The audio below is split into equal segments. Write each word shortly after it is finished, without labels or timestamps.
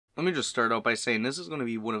Let me just start out by saying this is going to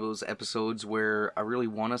be one of those episodes where I really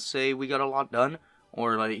want to say we got a lot done,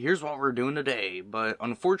 or like, here's what we're doing today, but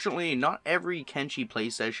unfortunately, not every Kenshi play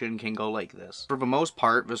session can go like this. For the most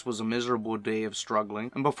part, this was a miserable day of struggling,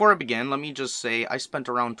 and before I begin, let me just say I spent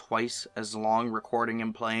around twice as long recording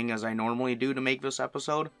and playing as I normally do to make this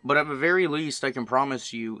episode, but at the very least, I can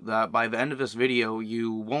promise you that by the end of this video,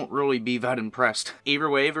 you won't really be that impressed. Either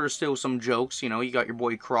way, there's still some jokes, you know, you got your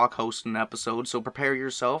boy Croc hosting an episode, so prepare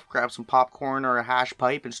yourself, grab some popcorn or a hash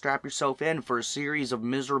pipe, and strap yourself in for a series of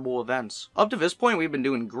miserable events. Up to this point, we've been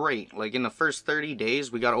doing great. Like, in the first 30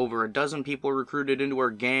 days, we got over a dozen people recruited into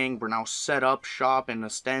our gang. We're now set up shop in the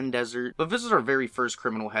Sten Desert. But this is our very first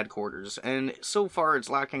criminal headquarters, and so far it's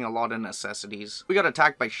lacking a lot of necessities. We got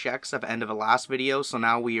attacked by Sheks at the end of the last video, so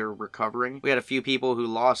now we are recovering. We had a few people who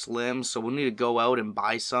lost limbs, so we'll need to go out and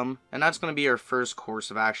buy some. And that's going to be our first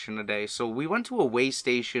course of action today. So we went to a way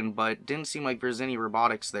station, but didn't seem like there's any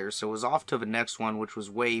robotics there, so it was off to the next one, which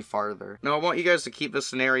was way farther. Now I want you guys to keep the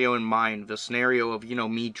scenario in mind. The scenario of, you know,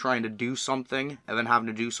 me trying to do something and then having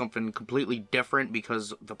to do something completely different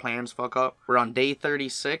because the plans fuck up. We're on day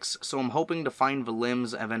 36, so I'm hoping to find the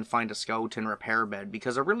limbs and then find a skeleton repair bed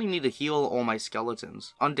because I really need to heal all my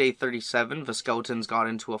skeletons. On day 37, the skeletons got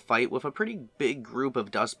into a fight with a pretty big group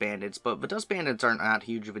of dust bandits, but the dust bandits aren't that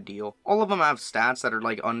huge of a deal. All of them have stats that are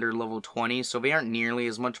like under level 20, so they aren't nearly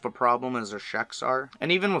as much of a problem as their Sheks are.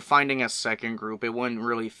 And even with finding a second group, it wouldn't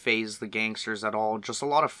really phase the gangsters at all, just a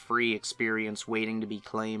lot of free experience waiting to be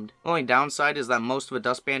claimed. The only downside is that most of the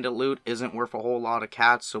dust bandit loot isn't worth a whole lot of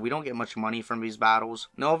cats, so we don't get much money from these battles.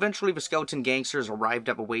 Now eventually the skeleton gangsters arrived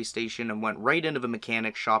at the way station and went right into the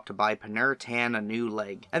mechanic shop to buy Panurtan a new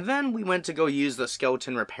leg. And then we went to go use the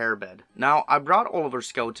skeleton repair bed. Now I brought all of our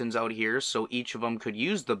skeletons out here so each of them could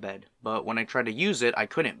use the bed, but when I tried to use it I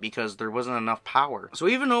couldn't because there wasn't enough power. So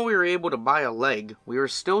even though we were able to buy a leg, we were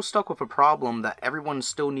still stuck with a problem that everyone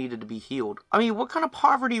still needed to be healed. I mean, what kind of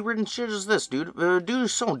poverty-ridden shit is this, dude? Dude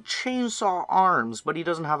is selling chainsaw arms, but he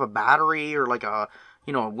doesn't have a battery or like a,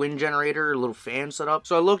 you know, a wind generator, a little fan setup.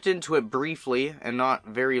 So I looked into it briefly, and not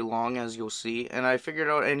very long as you'll see, and I figured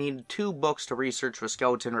out I need 2 books to research for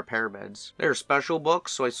skeleton repair beds. They're special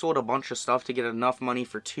books, so I sold a bunch of stuff to get enough money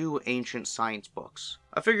for 2 ancient science books.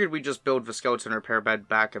 I figured we'd just build the skeleton repair bed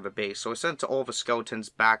back at the base, so I sent all the skeletons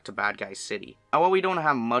back to Bad Guy City. Now while we don't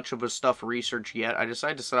have much of the stuff researched yet, I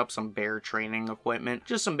decided to set up some bear training equipment,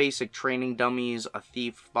 just some basic training dummies, a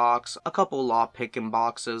thief box, a couple law picking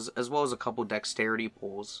boxes, as well as a couple dexterity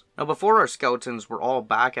pulls. Now before our skeletons were all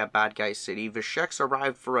back at Bad Guy City, the Sheks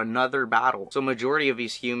arrived for another battle. So majority of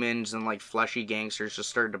these humans and like fleshy gangsters just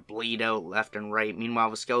started to bleed out left and right. Meanwhile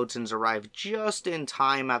the skeletons arrived just in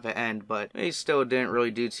time at the end, but they still didn't really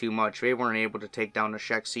do too much. They weren't able to take down the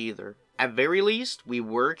Sheks either. At very least, we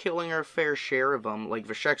were killing our fair share of them. Like,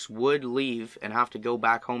 the Sheks would leave and have to go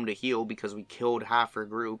back home to heal because we killed half our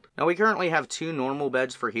group. Now, we currently have 2 normal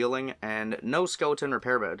beds for healing and no skeleton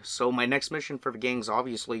repair bed. So my next mission for the gang is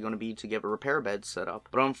obviously going to be to get a repair bed set up.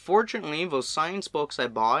 But unfortunately, those science books I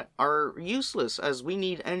bought are useless as we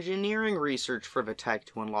need engineering research for the tech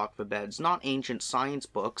to unlock the beds, not ancient science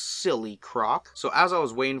books, silly Croc. So as I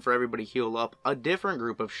was waiting for everybody to heal up, a different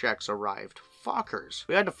group of Sheks arrived. Fuckers.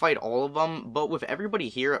 We had to fight all of them, but with everybody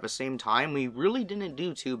here at the same time, we really didn't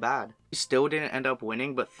do too bad. We still didn't end up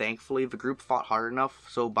winning, but thankfully the group fought hard enough,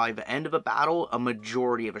 so by the end of the battle, a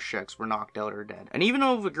majority of the Sheks were knocked out or dead. And even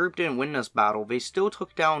though the group didn't win this battle, they still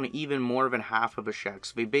took down even more than half of the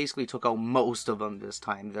Sheks. They basically took out most of them this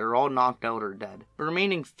time. They're all knocked out or dead. The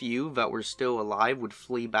remaining few that were still alive would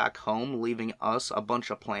flee back home, leaving us a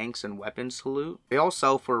bunch of planks and weapons to loot. They all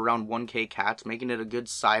sell for around 1k cats, making it a good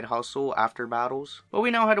side hustle after battles. But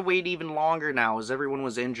we now had to wait even longer now as everyone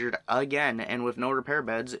was injured again, and with no repair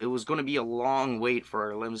beds, it was going to be a long wait for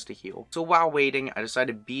our limbs to heal. So while waiting, I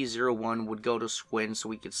decided B01 would go to Squin so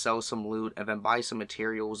we could sell some loot and then buy some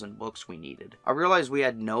materials and books we needed. I realized we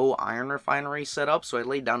had no iron refinery set up, so I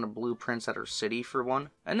laid down the blueprints at our city for one.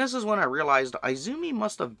 And this is when I realized Izumi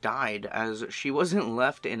must have died, as she wasn't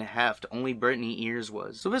left in heft, only Brittany Ears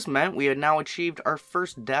was. So this meant we had now achieved our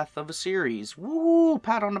first death of a series. Woo!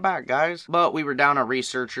 Pat on the back, guys. But we were down a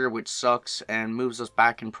researcher, which sucks and moves us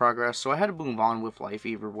back in progress, so I had to move on with life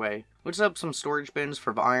either way. We set up some storage bins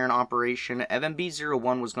for the iron operation, and then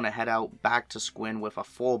B01 was going to head out back to Squin with a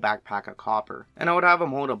full backpack of copper. And I would have him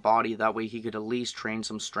hold a body, that way he could at least train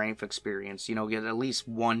some strength experience, you know, get at least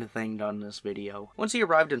one thing done in this video. Once he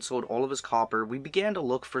arrived and sold all of his copper, we began to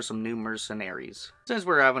look for some new mercenaries. Since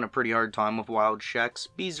we're having a pretty hard time with wild checks,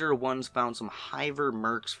 B01's found some Hiver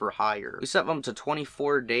mercs for hire. We set them to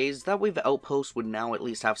 24 days, that way the outpost would now at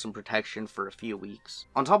least have some protection for a few weeks.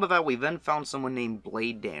 On top of that, we then found someone named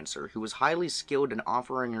Blade Dancer, who was highly skilled in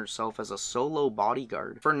offering herself as a solo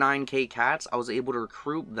bodyguard. For 9k cats, I was able to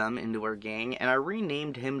recruit them into our gang, and I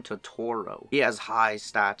renamed him to Toro. He has high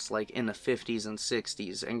stats, like in the 50s and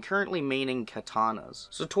 60s, and currently maining katanas.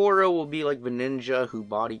 So Toro will be like the ninja who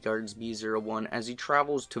bodyguards B01 as he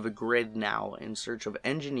travels to the grid now in search of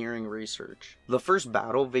engineering research. The first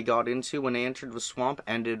battle they got into when they entered the swamp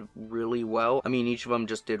ended really well. I mean, each of them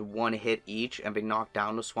just did one hit each and they knocked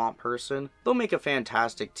down the swamp person. They'll make a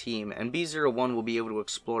fantastic team, and B01 will be able to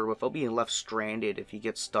explore without being left stranded if he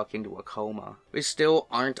gets stuck into a coma. They still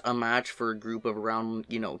aren't a match for a group of around,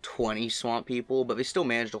 20 swamp people, but they still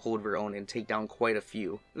managed to hold their own and take down quite a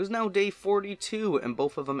few. It was now day 42, and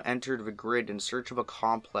both of them entered the grid in search of a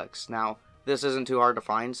complex. Now, this isn't too hard to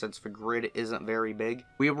find since the grid isn't very big.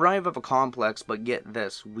 We arrive at the complex, but get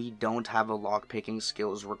this, we don't have the lockpicking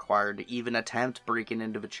skills required to even attempt breaking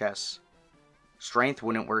into the chests. Strength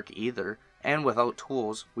wouldn't work either, and without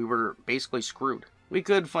tools, we were basically screwed. We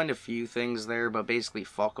could find a few things there, but basically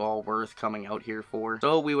fuck all worth coming out here for.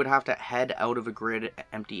 So we would have to head out of the grid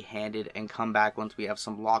empty-handed and come back once we have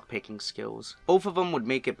some lockpicking skills. Both of them would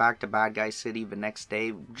make it back to Bad Guy City the next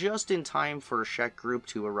day, just in time for a Shek group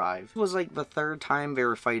to arrive. It was like the third time they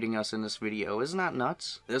were fighting us in this video, isn't that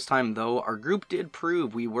nuts? This time though, our group did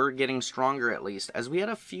prove we were getting stronger at least, as we had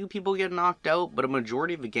a few people get knocked out, but a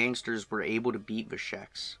majority of the gangsters were able to beat the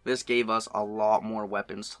Sheks. This gave us a lot more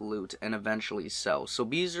weapons to loot and eventually sell. So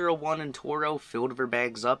B01 and Toro filled their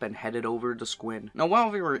bags up and headed over to Squin. Now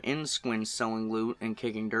while we were in Squin selling loot and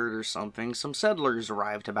kicking dirt or something, some settlers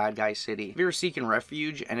arrived to Bad Guy City. They were seeking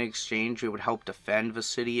refuge, and in exchange they would help defend the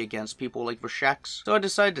city against people like the Sheks. So I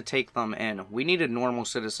decided to take them in. We needed normal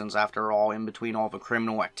citizens after all, in between all the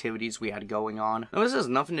criminal activities we had going on. Now this has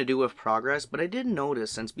nothing to do with progress, but I did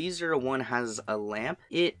notice since B01 has a lamp,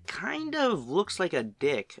 it kind of looks like a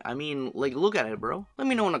dick. I mean, like, look at it, bro. Let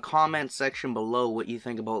me know in the comment section below what you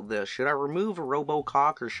think about this. Should I remove a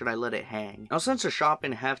RoboCock or should I let it hang? Now since the shop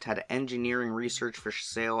in Heft had engineering research for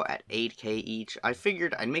sale at 8k each, I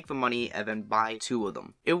figured I'd make the money and then buy 2 of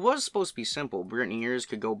them. It was supposed to be simple. Brittany Ears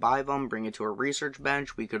could go buy them, bring it to a research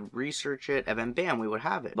bench, we could research it, and then bam, we would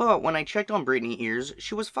have it. But when I checked on Brittany Ears,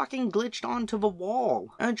 she was fucking glitched onto the wall.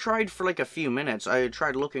 I tried for like a few minutes. I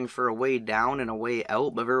tried looking for a way down and a way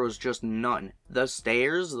out, but there was just none. The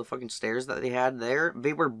stairs, the fucking stairs that they had there,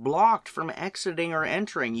 they were blocked from exiting or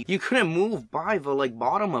entering. You couldn't move by the like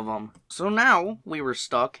bottom of them. So now we were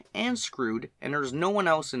stuck and screwed, and there's no one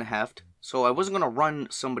else in Heft, so I wasn't gonna run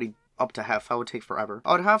somebody up to Heft. That would take forever.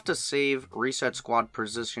 I would have to save reset squad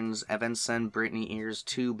positions and then send Brittany Ears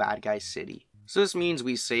to Bad Guy City. So this means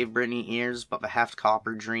we saved Brittany Ears, but the Heft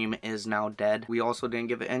Copper dream is now dead. We also didn't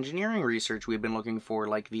get the engineering research we've been looking for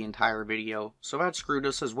like the entire video, so that screwed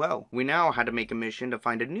us as well. We now had to make a mission to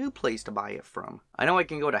find a new place to buy it from. I know I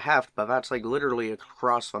can go to Heft, but that's like literally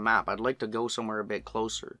across the map. I'd like to go somewhere a bit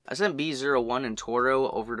closer. I sent B01 and Toro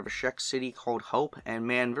over to the Shek city called Hope, and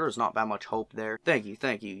man, there was not that much hope there. Thank you,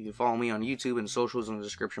 thank you. You can follow me on YouTube and socials in the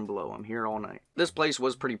description below. I'm here all night. This place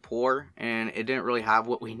was pretty poor, and it didn't really have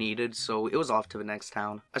what we needed, so it was off to the next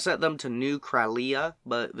town. I sent them to New Kralia,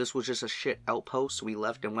 but this was just a shit outpost, so we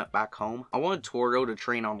left and went back home. I wanted Toro to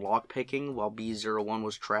train on lockpicking while B01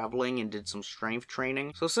 was traveling and did some strength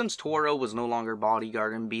training. So since Toro was no longer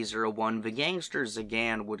bodyguarding B01, the gangster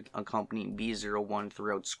Zagan would accompany B01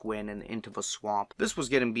 throughout Squin and into the swamp. This was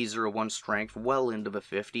getting B01's strength well into the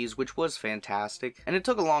 50s, which was fantastic. And it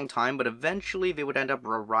took a long time, but eventually they would end up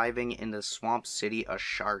arriving in the swamp city, a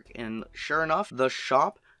shark. And sure enough, the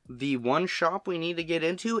shop, the one shop we need to get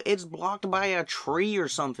into, it's blocked by a tree or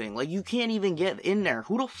something. Like, you can't even get in there.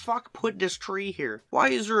 Who the fuck put this tree here? Why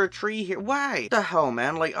is there a tree here? Why? What the hell,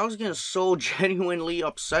 man? Like, I was getting so genuinely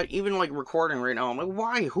upset, even like recording right now. I'm like,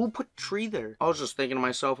 why? Who put a tree there? I was just thinking to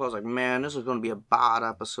myself, I was like, man, this is gonna be a bad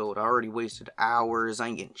episode. I already wasted hours. I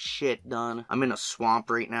ain't getting shit done. I'm in a swamp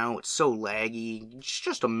right now. It's so laggy. It's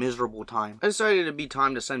just a miserable time. I decided it'd be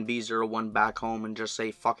time to send B01 back home and just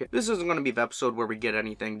say, fuck it. This isn't gonna be the episode where we get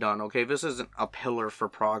anything done, okay? This isn't a pillar for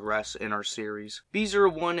progress in our series.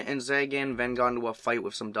 B01 and Zagan then got into a fight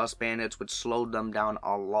with some dust bandits, which slowed them down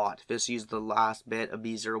a lot. This used the last bit of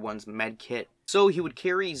B01's med kit. So he would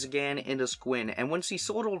carry Zagan into Squin, and once he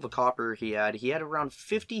sold all the copper he had around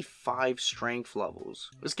 55 strength levels.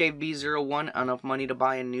 This gave B01 enough money to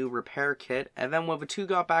buy a new repair kit, and then when the two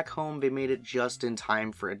got back home, they made it just in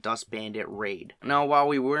time for a Dust Bandit raid. Now, while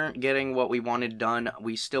we weren't getting what we wanted done,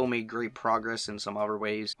 we still made great progress in some other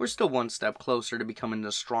ways. We're still one step closer to becoming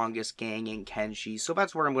the strongest gang in Kenshi, so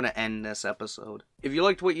that's where I'm going to end this episode. If you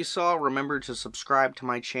liked what you saw, remember to subscribe to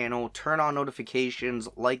my channel, turn on notifications,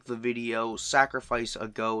 like the video, sacrifice a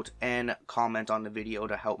goat, and comment on the video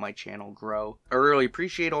to help my channel grow. I really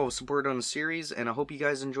appreciate all the support on the series, and I hope you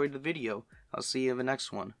guys enjoyed the video. I'll see you in the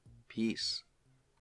next one. Peace.